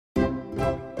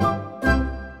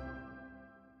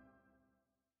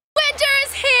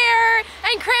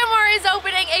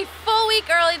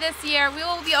early this year, we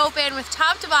will be open with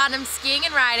top to bottom skiing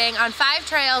and riding on 5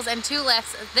 trails and 2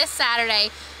 lifts this Saturday,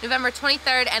 November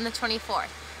 23rd and the 24th.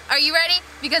 Are you ready?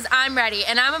 Because I'm ready,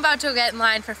 and I'm about to get in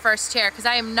line for first chair because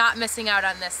I am not missing out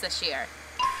on this year.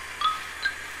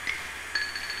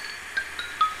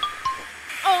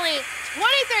 Only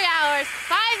 23 hours,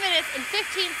 5 minutes, and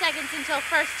 15 seconds until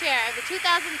first chair of the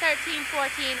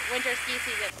 2013-14 winter ski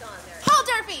season. Paul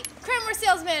Durfee, Cranmore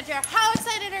sales manager, how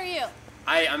excited are you?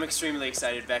 I'm extremely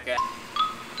excited, Becca.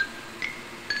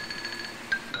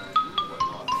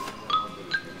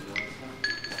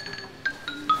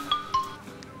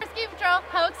 Ski Patrol,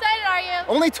 how excited are you?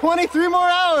 Only 23 more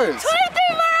hours! 23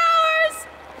 more hours!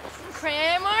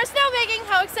 Cranmore snowmaking,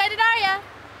 how excited are you?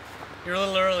 You're a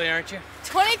little early, aren't you?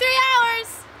 23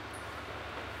 hours!